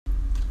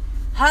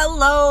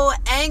Hello,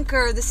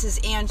 Anchor. This is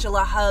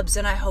Angela Hubbs,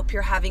 and I hope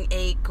you're having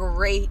a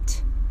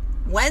great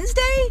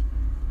Wednesday.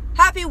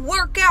 Happy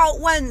Workout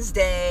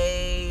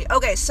Wednesday.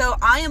 Okay, so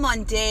I am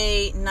on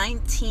day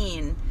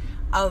 19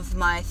 of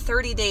my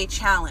 30-day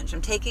challenge.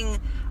 I'm taking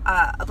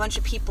a bunch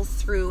of people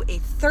through a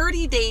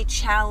 30-day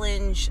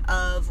challenge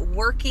of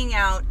working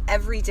out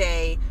every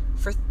day,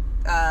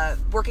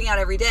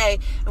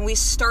 and we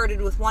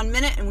started with 1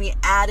 minute, and we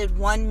added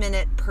 1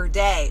 minute per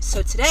day.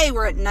 So today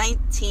we're at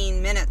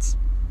 19 minutes.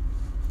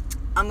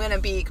 I'm going to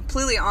be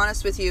completely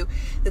honest with you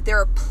that there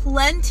are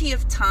plenty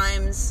of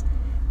times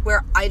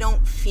where I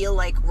don't feel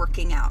like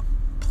working out.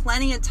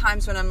 Plenty of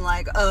times when I'm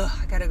like,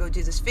 I got to go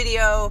do this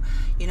video.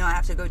 I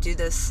have to go do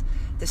this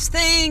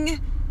thing.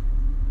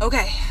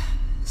 Okay.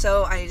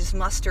 So I just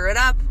muster it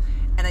up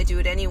and I do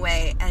it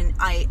anyway. And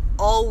I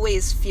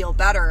always feel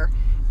better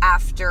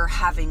after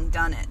having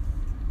done it.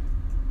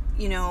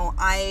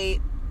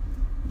 I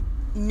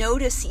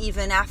notice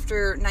even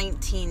after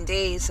 19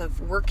 days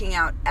of working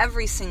out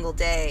every single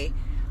day,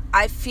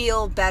 I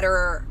feel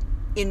better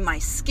in my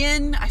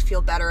skin. I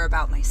feel better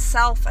about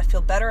myself. I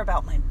feel better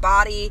about my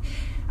body.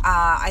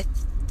 I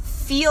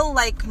feel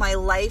like my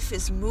life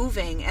is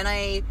moving. And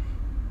I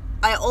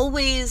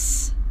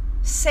always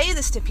say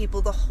this to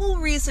people. The whole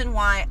reason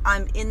why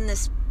I'm in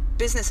this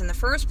business in the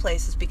first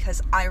place is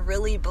because I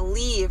really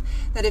believe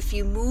that if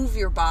you move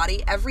your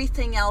body,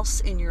 everything else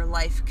in your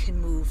life can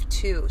move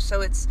too.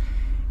 So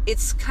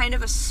it's kind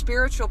of a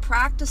spiritual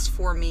practice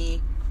for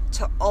me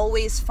to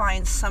always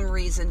find some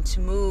reason to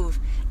move.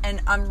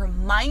 And I'm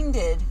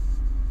reminded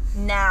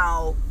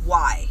now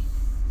why.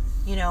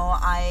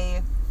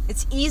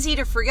 It's easy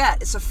to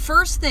forget. It's the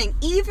first thing,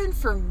 even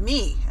for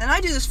me, and I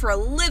do this for a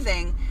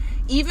living,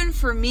 even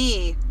for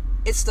me,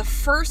 it's the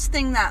first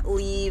thing that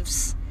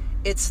leaves.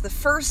 It's the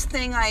first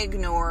thing I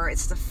ignore.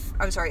 It's the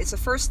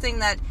first thing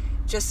that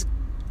just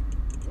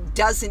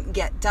doesn't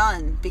get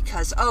done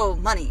because,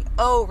 money,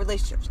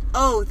 relationships,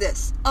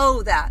 this,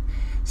 that.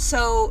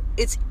 So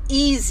it's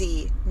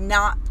easy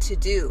not to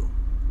do.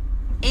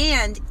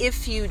 And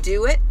if you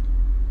do it,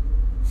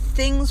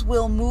 things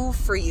will move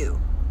for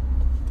you.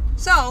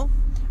 So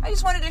I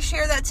just wanted to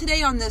share that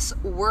today on this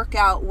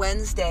Workout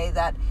Wednesday,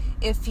 that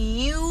if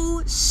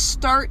you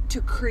start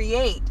to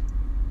create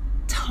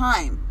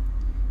time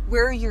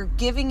where you're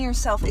giving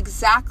yourself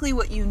exactly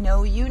what you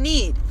know you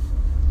need,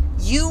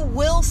 you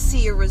will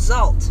see a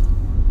result.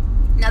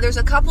 Now, there's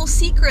a couple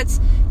secrets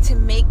to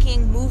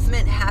making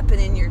movement happen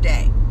in your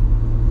day.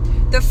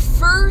 The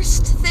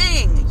first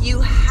thing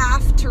you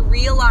have to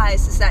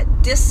realize is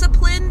that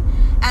discipline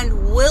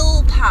and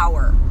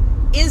willpower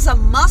is a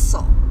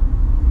muscle.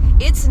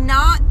 It's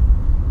not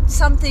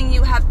something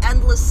you have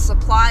endless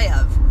supply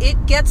of.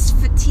 It gets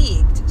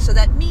fatigued. So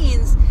that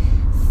means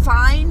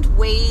find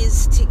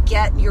ways to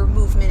get your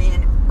movement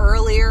in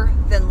earlier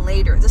than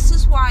later. This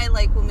is why,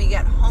 when we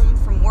get home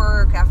from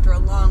work after a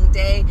long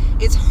day,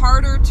 it's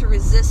harder to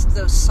resist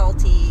those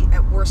salty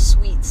or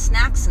sweet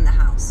snacks in the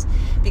house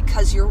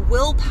because your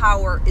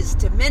willpower is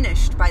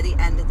diminished by the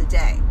end of the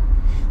day.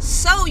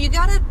 So you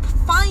got to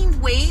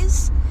find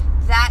ways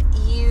that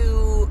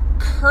you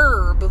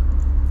curb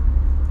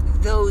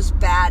those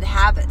bad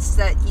habits,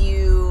 that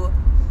you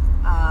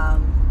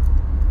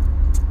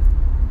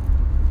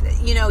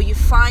you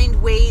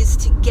find ways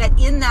to get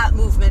in that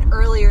movement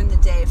earlier in the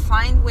day.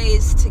 Find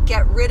ways to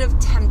get rid of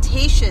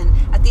temptation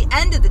at the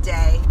end of the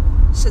day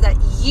so that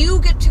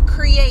you get to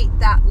create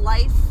that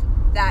life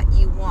that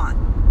you want.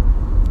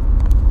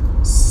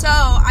 So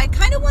I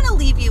kind of want to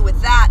leave you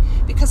with that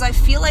because I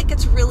feel like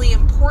it's really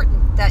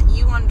important that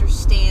you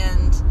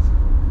understand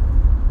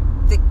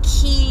the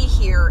key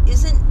here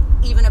isn't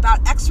even about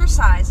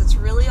exercise. It's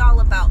really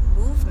all about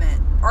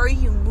movement. Are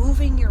you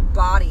moving your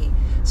body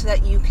so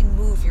that you can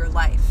move your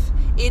life?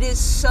 It is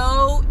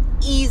so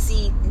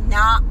easy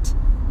not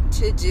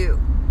to do.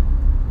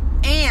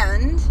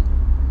 And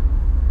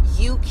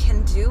you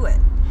can do it.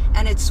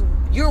 And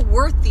you're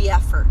worth the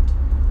effort.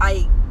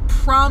 I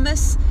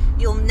promise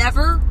you'll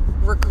never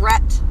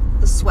regret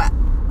the sweat.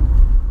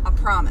 I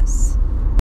promise.